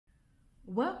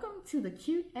Welcome to the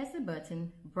Cute as a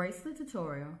Button bracelet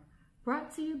tutorial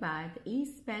brought to you by the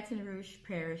East Baton Rouge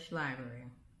Parish Library.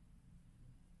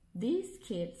 These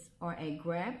kits are a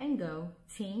grab-and-go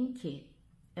teen kit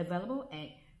available at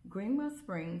Greenwell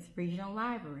Springs Regional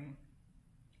Library.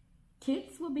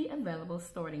 Kits will be available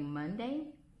starting Monday,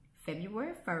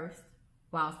 February 1st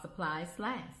while supplies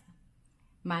last.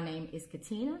 My name is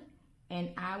Katina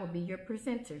and I will be your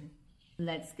presenter.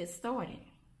 Let's get started.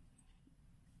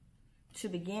 To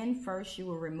begin, first you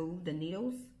will remove the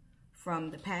needles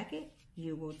from the packet.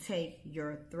 You will take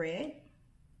your thread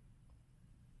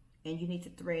and you need to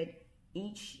thread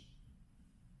each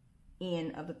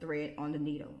end of the thread on the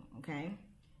needle, okay?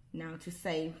 Now to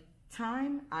save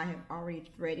time, I have already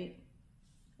threaded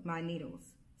my needles.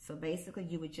 So basically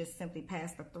you would just simply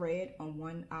pass the thread on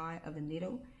one eye of the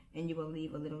needle and you will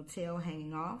leave a little tail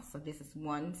hanging off. So this is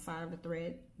one side of the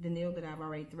thread, the needle that I've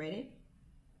already threaded.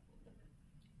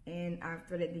 And I've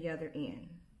threaded the other end.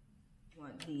 You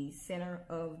want the center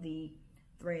of the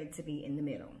thread to be in the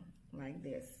middle, like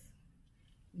this.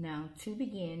 Now to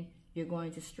begin, you're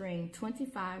going to string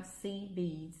 25 seed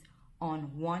beads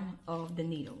on one of the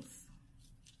needles.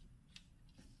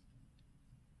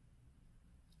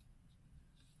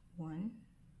 One,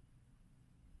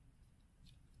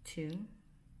 two,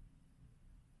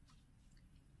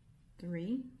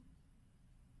 three.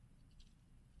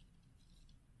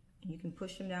 You can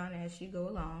push them down as you go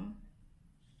along.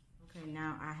 Okay,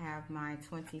 now I have my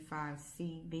 25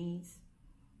 seed beads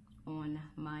on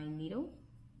my needle.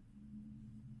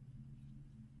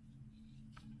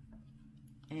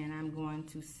 And I'm going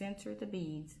to center the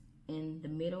beads in the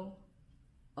middle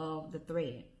of the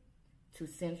thread. To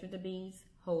center the beads,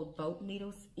 hold both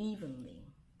needles evenly.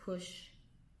 Push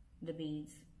the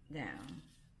beads down.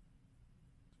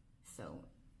 So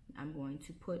I'm going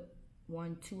to put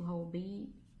one 2-hole bead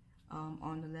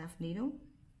on the left needle.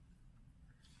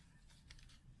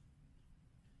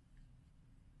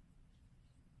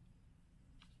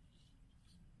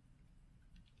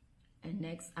 And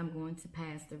next I'm going to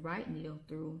pass the right needle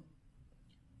through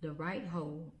the right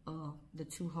hole of the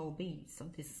 2-hole bead. So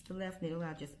this is the left needle,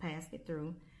 I just passed it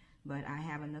through, but I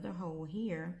have another hole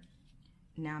here.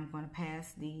 Now I'm going to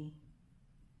pass the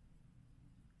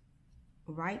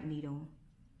right needle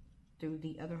through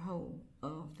the other hole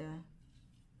of the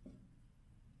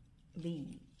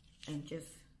bead and just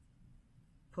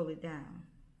pull it down.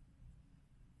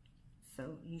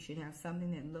 So you should have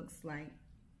something that looks like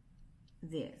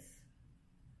this.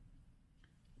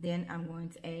 Then I'm going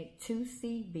to add 2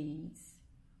 seed beads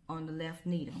on the left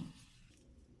needle.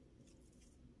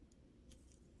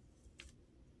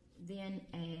 Then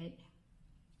add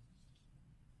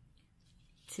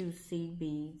 2 seed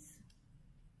beads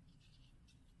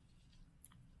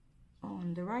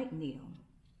on the right needle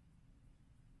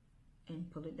and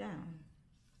pull it down.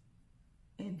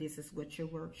 And this is what your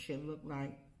work should look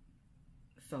like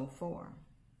so far.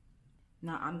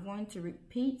 Now I'm going to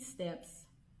repeat steps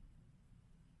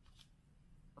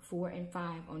 4 and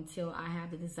 5 until I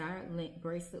have the desired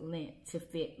bracelet length to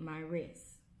fit my wrist.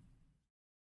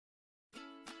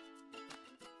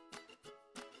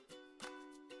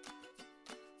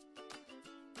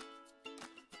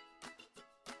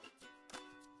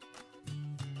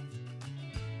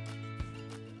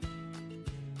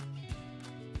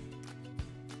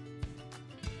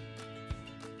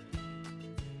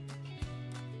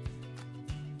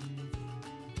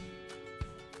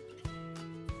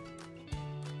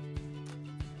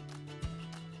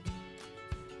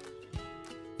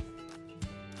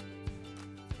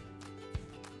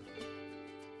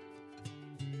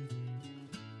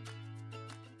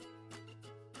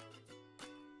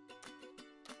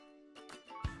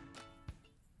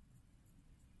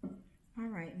 All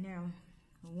right, now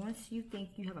once you think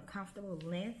you have a comfortable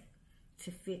length to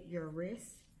fit your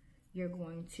wrist, you're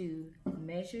going to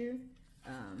measure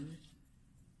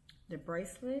the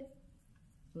bracelet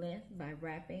length by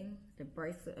wrapping the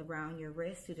bracelet around your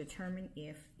wrist to determine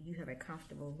if you have a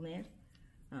comfortable length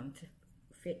to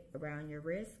fit around your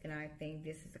wrist. And I think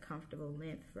this is a comfortable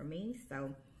length for me,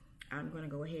 so I'm going to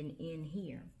go ahead and end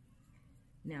here.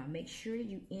 Now make sure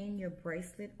you end your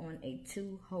bracelet on a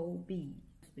 2-hole bead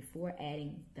before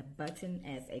adding the button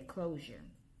as a closure.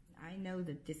 I know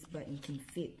that this button can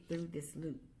fit through this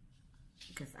loop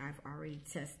because I've already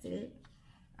tested it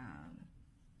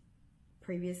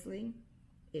previously.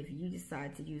 If you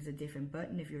decide to use a different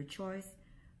button of your choice,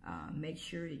 make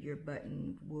sure that your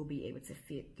button will be able to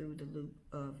fit through the loop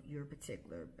of your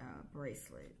particular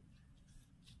bracelet.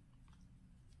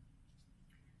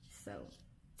 So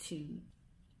to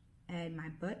add my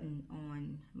button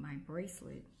on my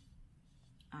bracelet,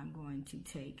 I'm going to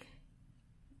take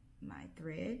my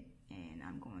thread, and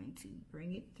I'm going to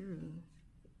bring it through.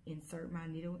 Insert my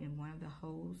needle in one of the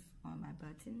holes on my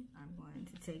button. I'm going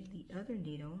to take the other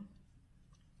needle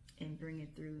and bring it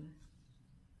through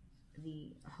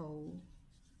the hole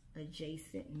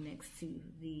adjacent next to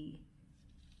the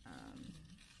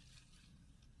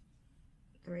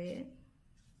thread.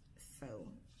 So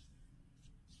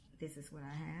this is what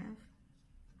I have.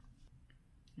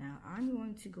 Now I'm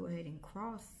going to go ahead and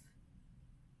cross,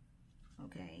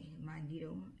 okay, my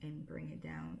needle and bring it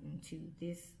down into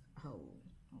this hole,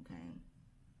 okay,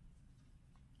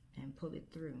 and pull it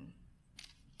through.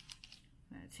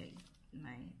 I'm going to take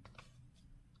my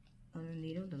other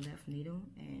needle, the left needle,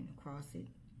 and cross it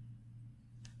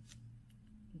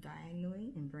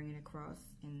diagonally and bring it across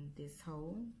in this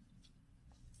hole.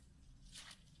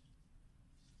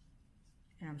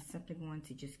 And I'm simply going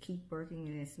to just keep working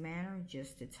in this manner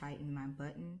just to tighten my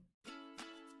button.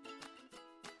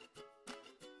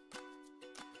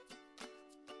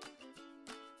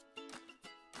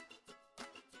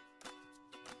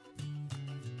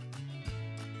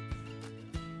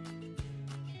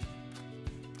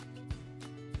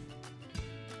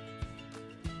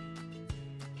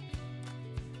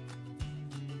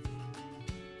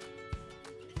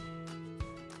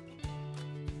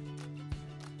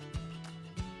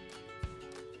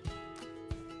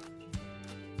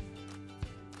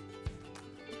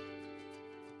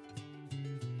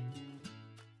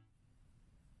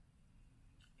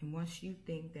 And once you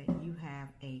think that you have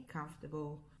a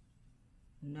comfortable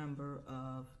number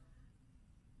of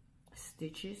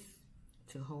stitches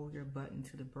to hold your button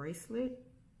to the bracelet,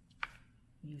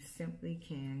 you simply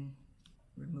can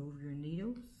remove your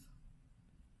needles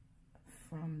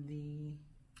from the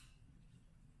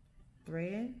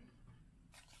thread.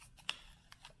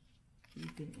 You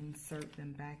can insert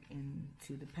them back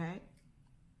into the pack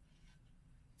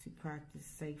to practice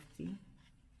safety.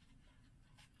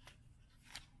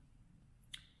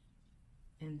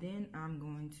 And then I'm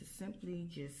going to simply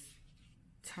just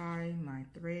tie my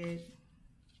thread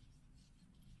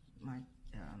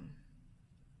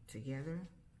together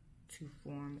to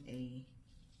form a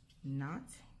knot.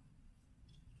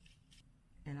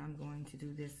 And I'm going to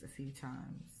do this a few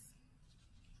times.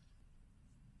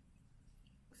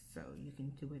 So you can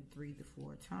do it 3 to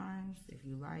 4 times. If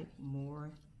you like more,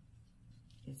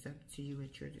 it's up to you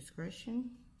at your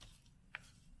discretion.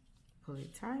 Pull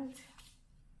it tight.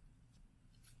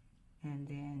 And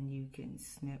then you can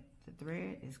snip the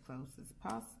thread as close as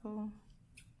possible.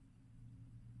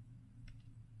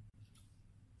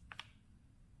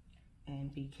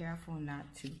 And be careful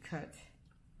not to cut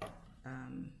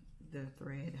the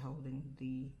thread holding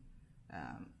the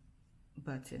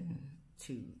button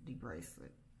to the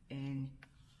bracelet. And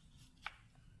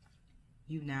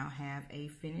you now have a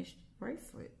finished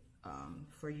bracelet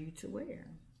for you to wear.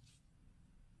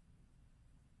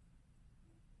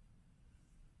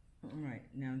 All right,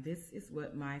 now this is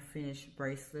what my finished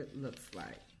bracelet looks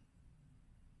like.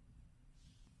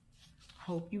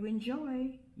 Hope you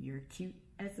enjoy your cute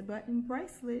as a button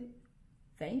bracelet.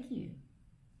 Thank you.